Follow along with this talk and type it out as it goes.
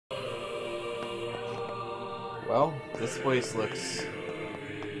Well, this place looks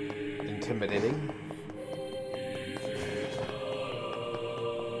intimidating.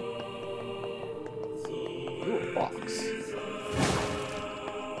 Ooh, a box.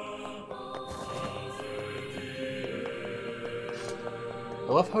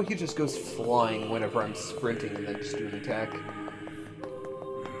 I love how he just goes flying whenever I'm sprinting and then just do an attack.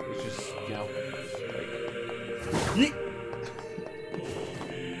 It's just, you know, like... Yeet!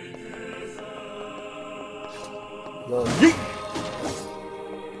 Yeet!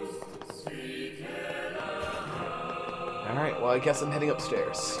 Alright, well I guess I'm heading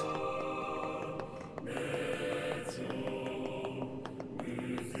upstairs.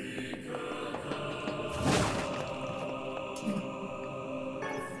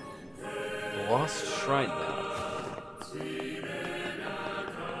 Lost Shrine Map.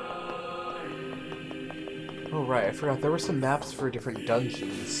 Oh right, I forgot there were some maps for different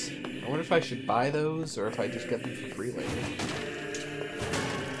dungeons. I wonder if I should buy those or if I just get them for free later.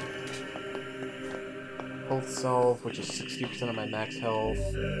 Health Salve, which is 60% of my max health.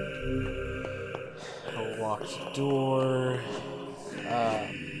 A locked door.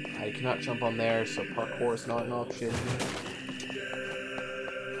 I cannot jump on there, so parkour is not an option.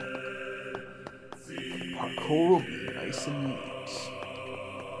 Parkour will be nice and neat.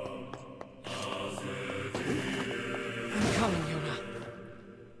 I'm coming, Yona.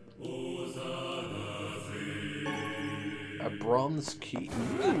 A bronze key.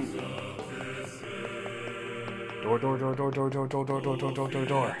 Door, door, door, door, door, door, door, door, door, door, door, door,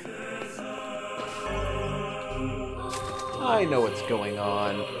 door. I know what's going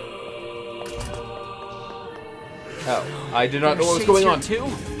on. Oh, I did not know what was going on. Too?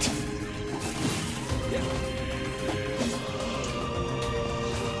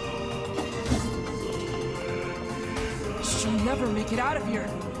 She'll never make it out of here.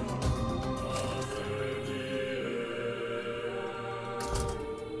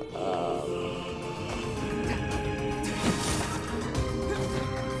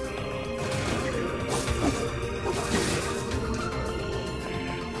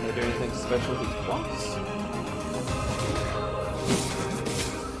 Are there anything special with these blocks?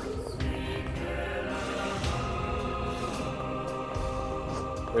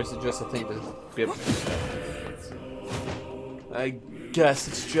 Or is it just a thing to be able to... I guess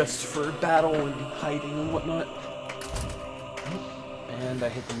it's just for battle and hiding and whatnot. And I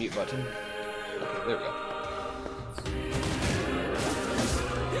hit the mute button. Okay, there we go.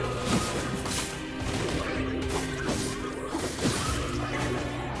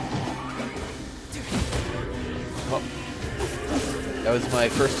 Well, that was my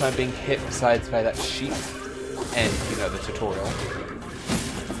first time being hit besides by that sheep and, you know, the tutorial.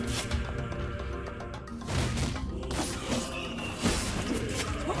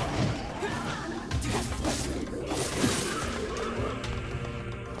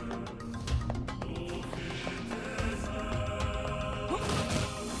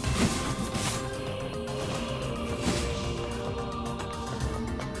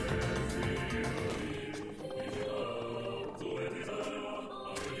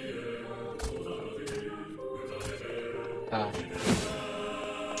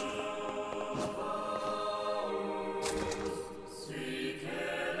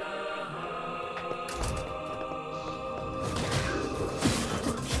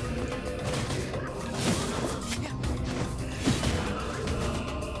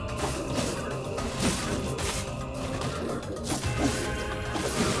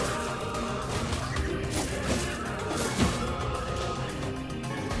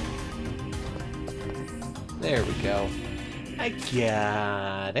 There we go. I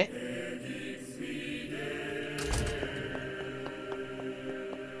got it.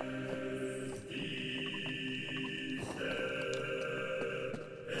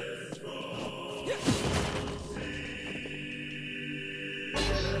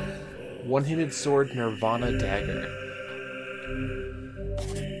 One-handed sword, Nirvana dagger.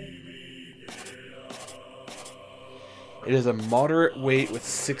 It is a moderate weight with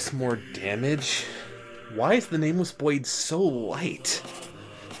 6 more damage. Why is the Nameless Blade so light?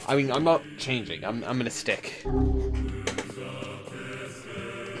 I mean, I'm not changing. I'm gonna stick.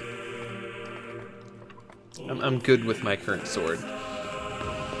 I'm good with my current sword.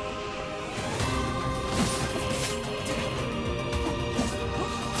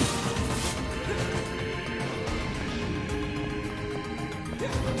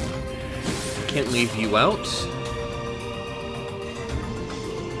 Can't leave you out.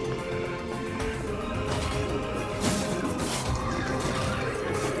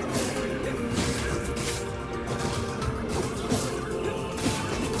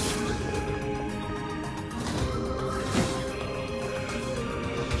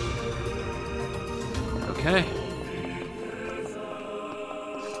 Okay.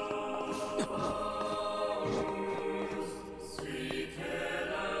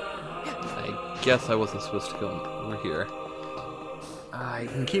 I guess I wasn't supposed to go over here. I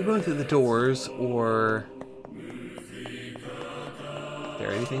can keep going through the doors, or... Is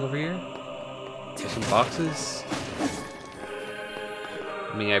there anything over here? There's some boxes?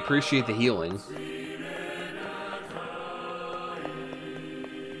 I mean, I appreciate the healing.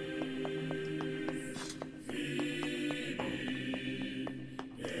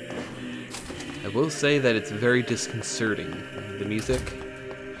 I will say that it's very disconcerting, the music.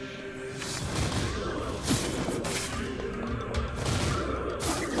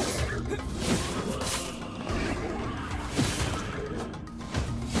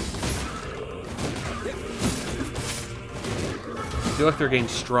 I feel like they're getting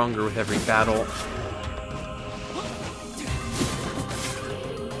stronger with every battle.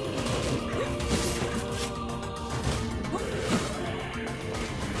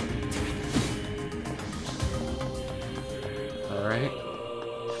 Alright.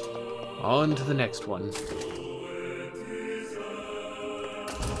 On to the next one.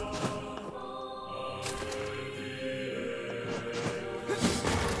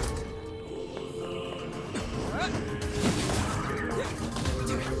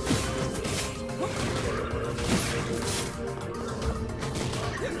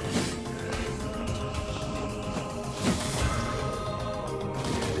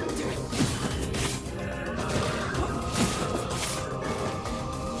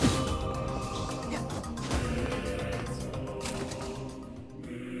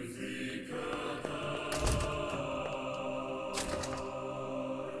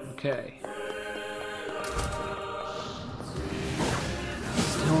 Okay.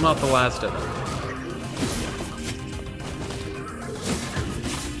 Still not the last of them.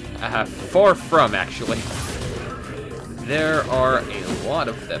 Far from, actually. There are a lot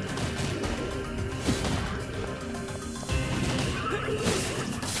of them.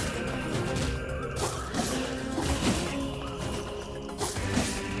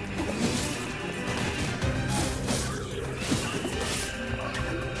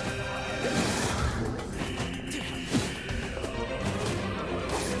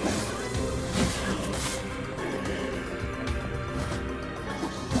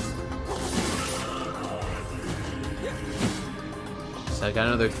 So I got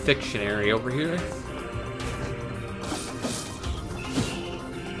another Fictionary over here.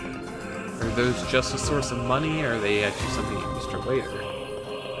 Are those just a source of money, or are they actually something you can use for later?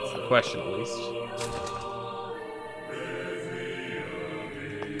 That's the question, at least.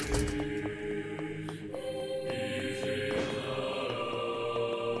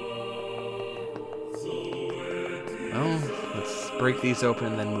 Well, let's break these open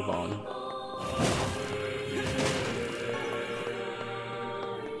and then move on.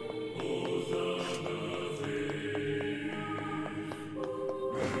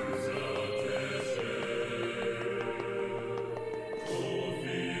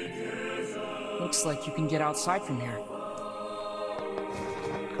 Looks like you can get outside from here.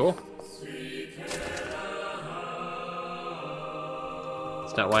 Cool.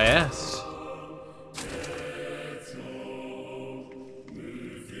 That's not why I asked.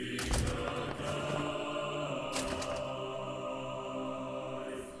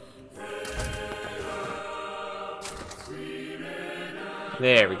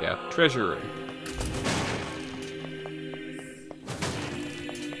 There we go. Treasure room.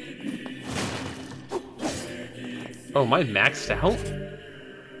 Oh, am I maxed out?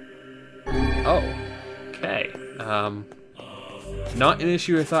 Oh, okay. Not an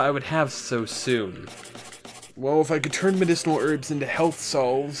issue I thought I would have so soon. Well, if I could turn medicinal herbs into health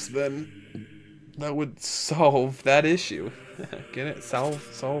solves, then that would solve that issue. Get it? Solve,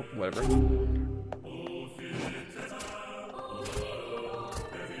 whatever.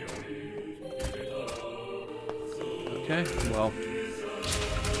 Okay, well,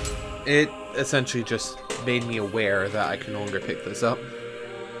 it essentially just made me aware that I can no longer pick this up.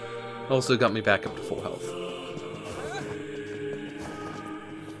 Also got me back up to full health.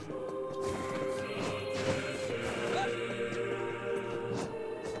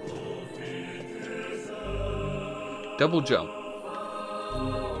 Double jump.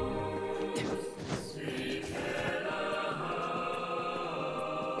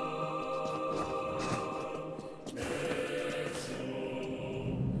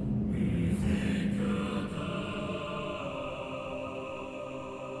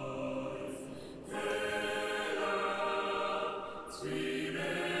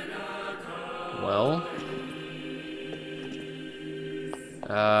 Well,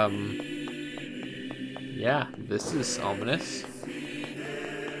 Yeah, this is ominous.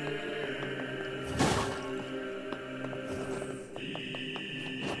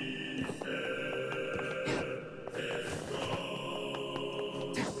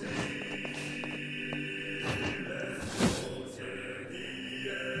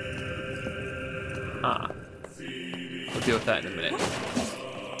 We'll deal with that in a minute.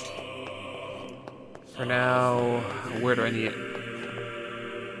 For now, where do I need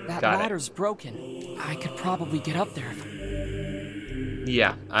it? That Got ladder's broken. I could probably get up there.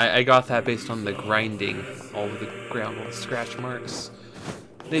 Yeah, I got that based on the grinding all over the ground, all the scratch marks.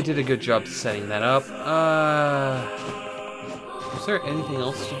 They did a good job setting that up. Is there anything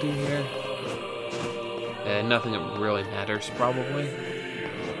else to do here? Nothing that really matters, probably.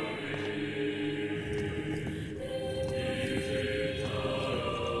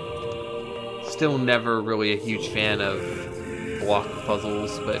 Still never really a huge fan of block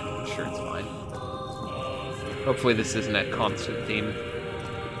puzzles, but I'm sure it's fine. Hopefully this isn't a constant theme,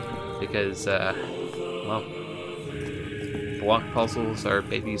 because, well, block puzzles are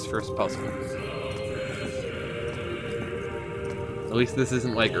baby's first puzzle. At least this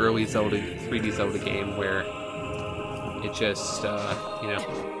isn't like early Zelda, 3D Zelda game where it just, you know,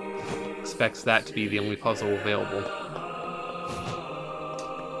 expects that to be the only puzzle available.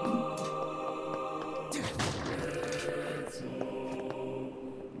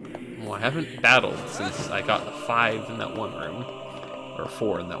 Well, I haven't battled since I got the 5 in that one room, or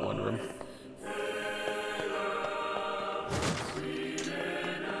 4 in that one room.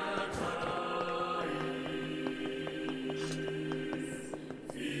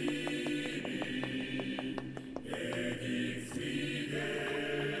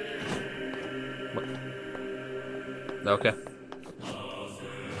 Okay.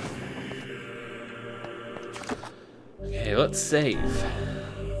 Okay, let's save.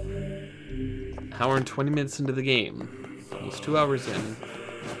 Hour and 20 minutes into the game. Almost 2 hours in.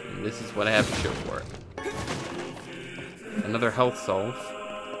 And this is what I have to show for it. Another health solve.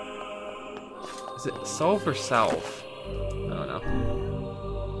 Is it solve or salve? I don't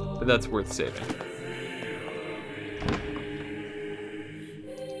know. But that's worth saving.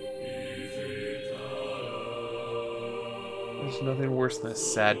 There's nothing worse than a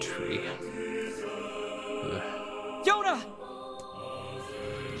sad tree. Ugh. Yona!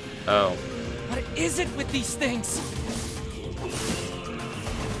 Oh. What is it with these things?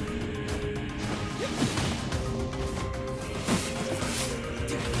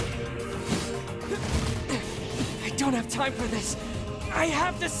 I don't have time for this. I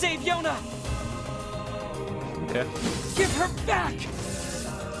have to save Yona! Okay. Give her back!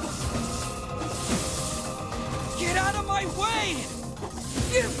 Get out of my way!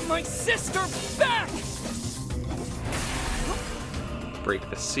 Give my sister back! Break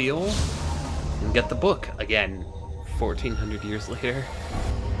the seal and get the book again 1400 years later.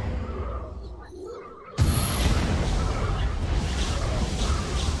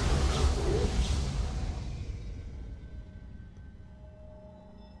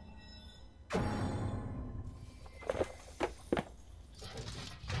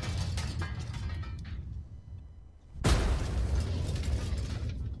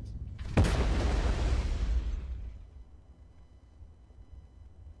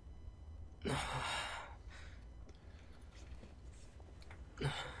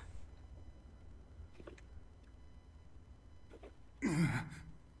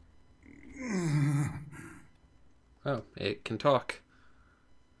 Oh, it can talk.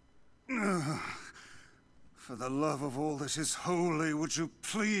 For the love of all that is holy, would you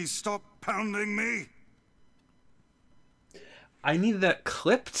please stop pounding me? I need that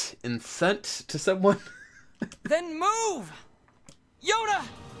clipped and sent to someone. Then move! Yona!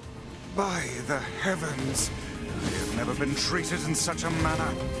 By the heavens, I have never been treated in such a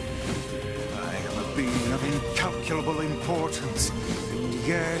manner. I am a being of incalculable importance, and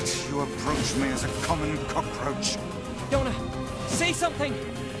yet you approach me as a common cockroach. Yona, say something!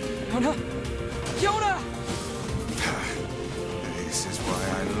 Yona! Yona! This is why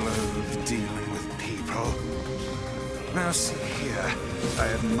I loathe dealing with people. Now see here, I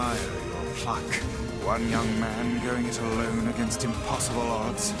admire your pluck. One young man going it alone against impossible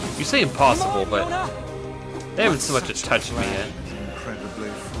odds. You say impossible, Come on, but Yona! they haven't so much as touched me yet. Incredibly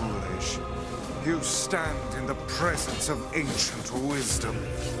foolish. You stand in the presence of ancient wisdom.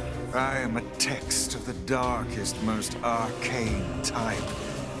 I am a text of the darkest, most arcane type,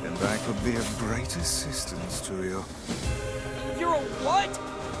 and I could be of great assistance to you. You're a what?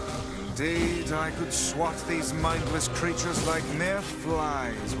 Indeed, I could swat these mindless creatures like mere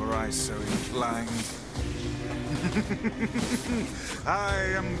flies were I so inclined. I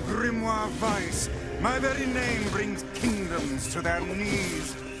am Grimoire Weiss. My very name brings kingdoms to their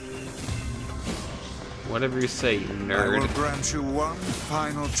knees. Whatever you say, I nerd. will grant you one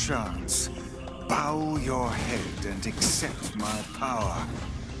final chance. Bow your head and accept my power,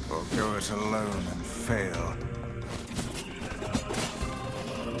 or go it alone and fail.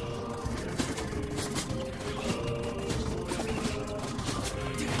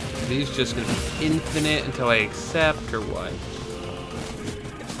 Are these just gonna be infinite until I accept, or what?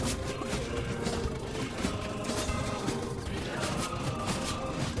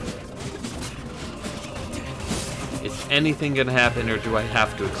 Is anything gonna happen, or do I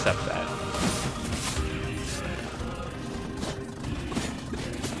have to accept that?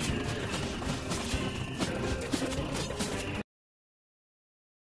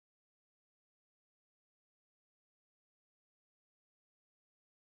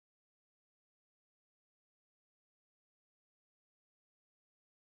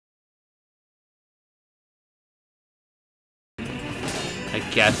 I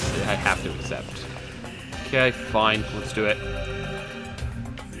guess I have to accept. Okay, fine, let's do it.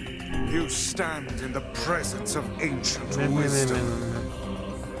 You stand in the presence of ancient wisdom.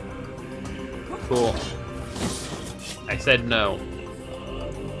 Cool. I said no.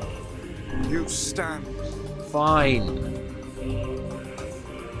 You stand. Fine.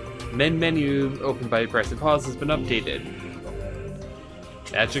 Main menu opened by pressing pause has been updated.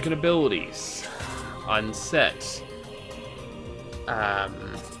 Magic and abilities. Unset. Are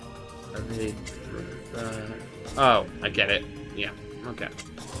they... oh, I get it. Yeah, okay.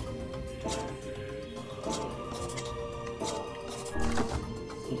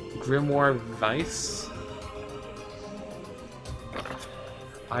 Grimoire Vice.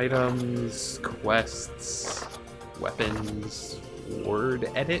 Items, quests, weapons, word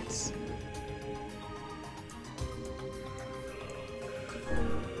edits.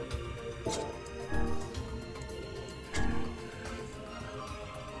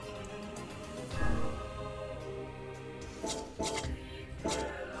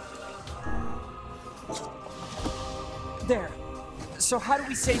 There. So how do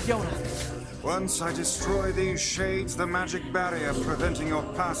we save Yona? Once I destroy these shades, the magic barrier preventing your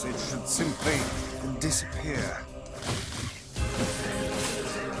passage should simply disappear.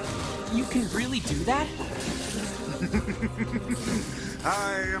 You can really do that?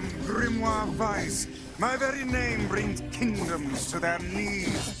 I am Grimoire Weiss. My very name brings kingdoms to their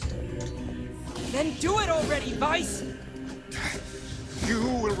knees. Then do it already, Vice! You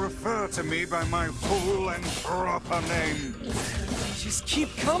will refer to me by my full and proper name. Just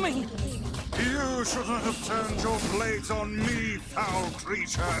keep coming! You should not have turned your blades on me, foul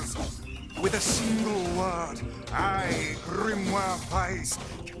creatures. With a single word, I, Grimoire Weiss,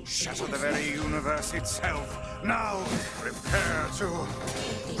 can shatter the very universe itself. Now, prepare to...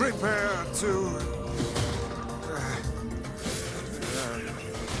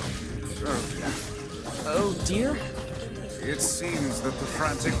 Oh dear? It seems that the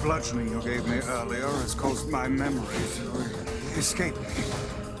frantic bludgeoning you gave me earlier has caused my memory to escape me.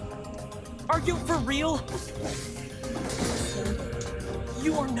 Are you for real?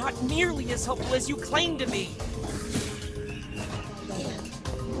 You are not nearly as helpful as you claim to be!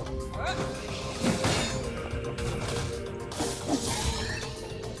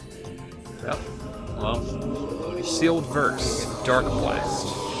 Yep. Well, sealed verse, Dark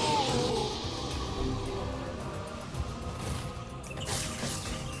Blast.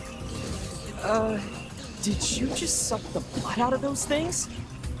 Did you just suck the blood out of those things?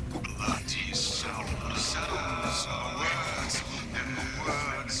 Bloody sounds are words, and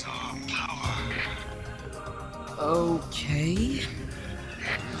words are power. Okay.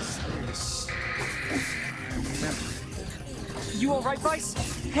 You alright, Vice?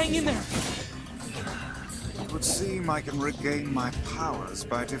 Hang in there! It would seem I can regain my powers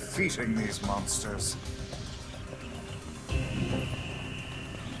by defeating these monsters.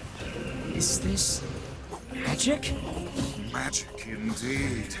 Is this... magic? Magic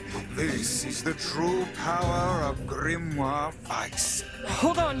indeed. This is the true power of Grimoire Weiss.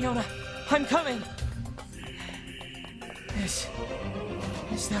 Hold on, Yona. I'm coming! Is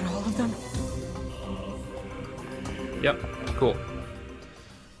that all of them? Yep, cool.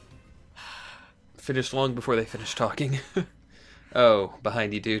 Finished long before they finished talking. Oh,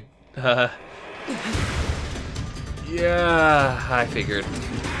 behind you, dude. Yeah, I figured.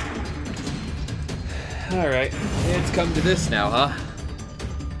 Alright, it's come to this now, huh?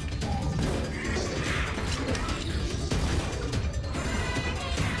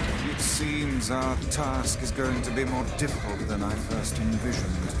 It seems our task is going to be more difficult than I first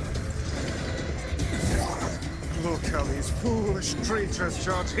envisioned. Look how these foolish creatures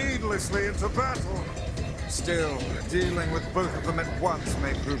charge heedlessly into battle. Still, dealing with both of them at once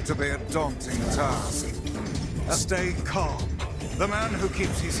may prove to be a daunting task. Stay calm. The man who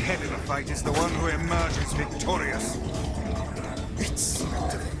keeps his head in a fight is the one who emerges victorious. It's a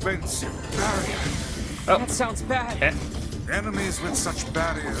defensive barrier. Oh. That sounds bad. Eh. Enemies with such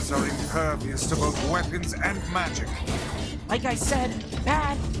barriers are impervious to both weapons and magic. Like I said,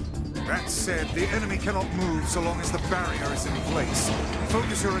 bad. That said, the enemy cannot move so long as the barrier is in place.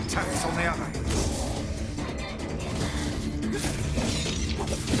 Focus your attacks on the other.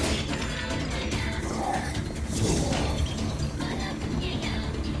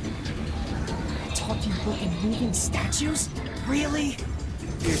 Talking book and moving statues? Really?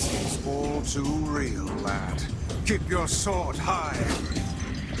 It is all too real, lad. Keep your sword high.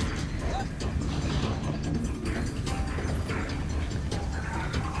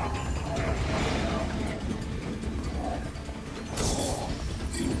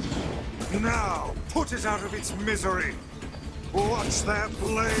 Now, put it out of its misery. Watch their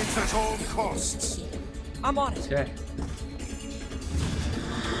blades at all costs. I'm on it. Okay.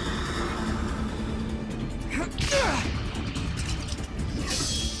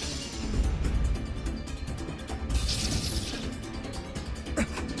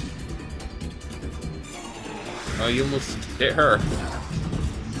 Oh, you almost hit her.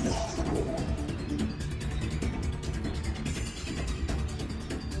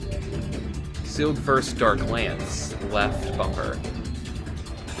 Sealed first Dark Lance, left bumper.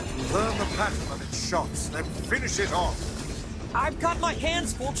 Learn the pattern of its shots, then finish it off. I've got my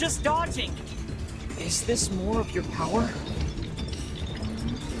hands full just dodging. Is this more of your power?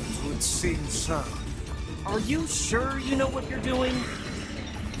 It would seem so. Are you sure you know what you're doing?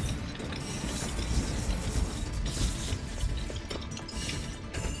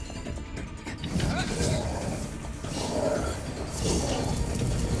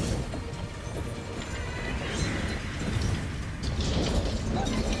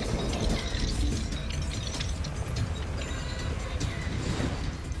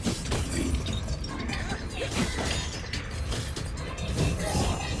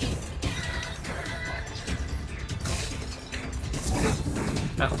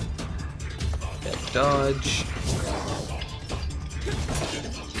 Oh. Dodge.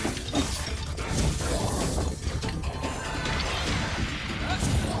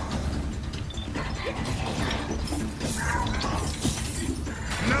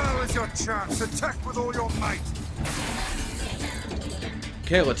 Now is your chance. Attack with all your might.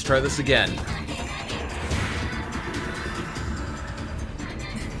 Okay, let's try this again.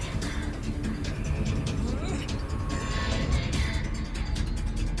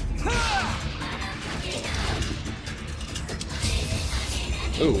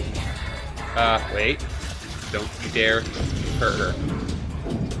 Ooh. Wait. Don't you dare hurt her.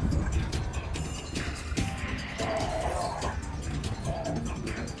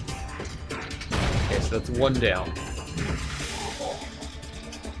 Okay, so that's one down.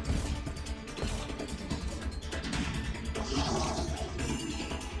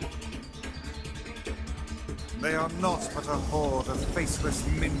 They are not but a horde of faceless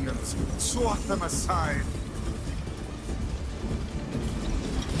minions. Swat them aside.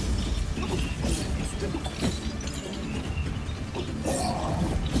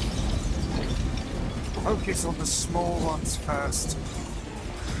 Focus on the small ones first.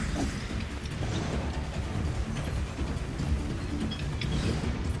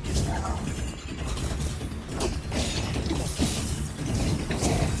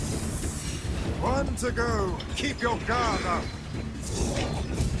 One to go. Keep your guard up.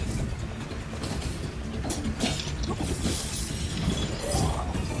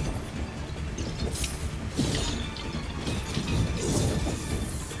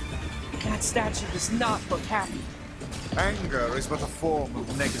 That statue does not look happy. Anger is but a form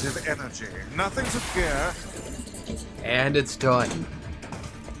of negative energy. Nothing to fear. And it's done.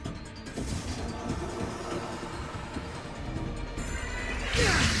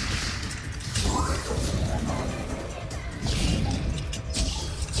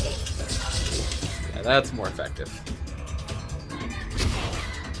 Yeah, that's more effective.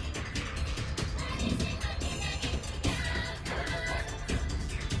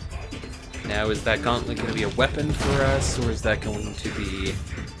 Now, is that gauntlet going to be a weapon for us, or is that going to be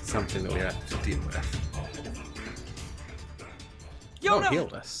something that we have to deal with? Yoda! Oh,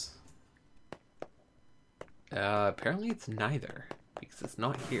 healed us. Apparently it's neither, because it's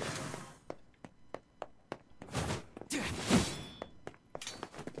not here.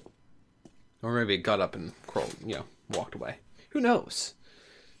 Or maybe it got up and crawled, walked away. Who knows?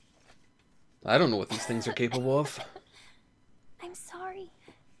 I don't know what these things are capable of. I'm sorry.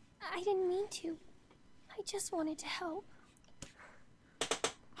 I didn't mean to. I just wanted to help.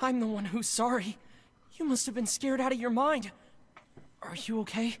 I'm the one who's sorry. You must have been scared out of your mind. Are you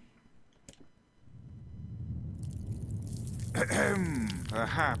okay?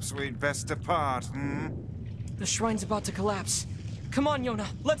 Perhaps we'd best depart, hmm? The shrine's about to collapse. Come on, Yona,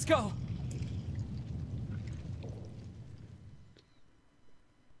 let's go!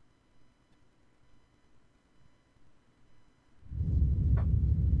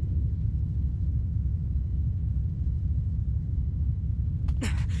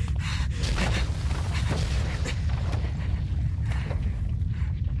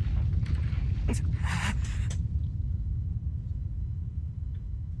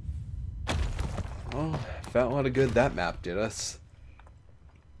 Oh, felt a lot of good that map did us.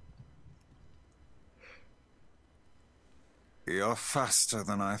 You're faster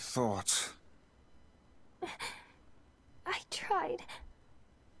than I thought. I tried.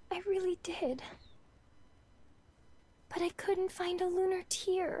 I really did. But I couldn't find a lunar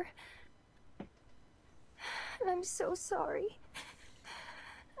tear. I'm so sorry.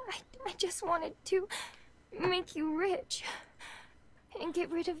 I just wanted to make you rich and get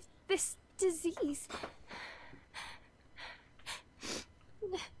rid of this disease.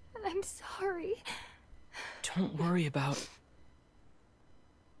 I'm sorry. Don't worry about...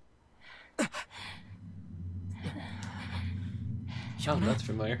 Oh, that's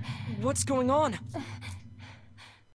familiar. What's going on?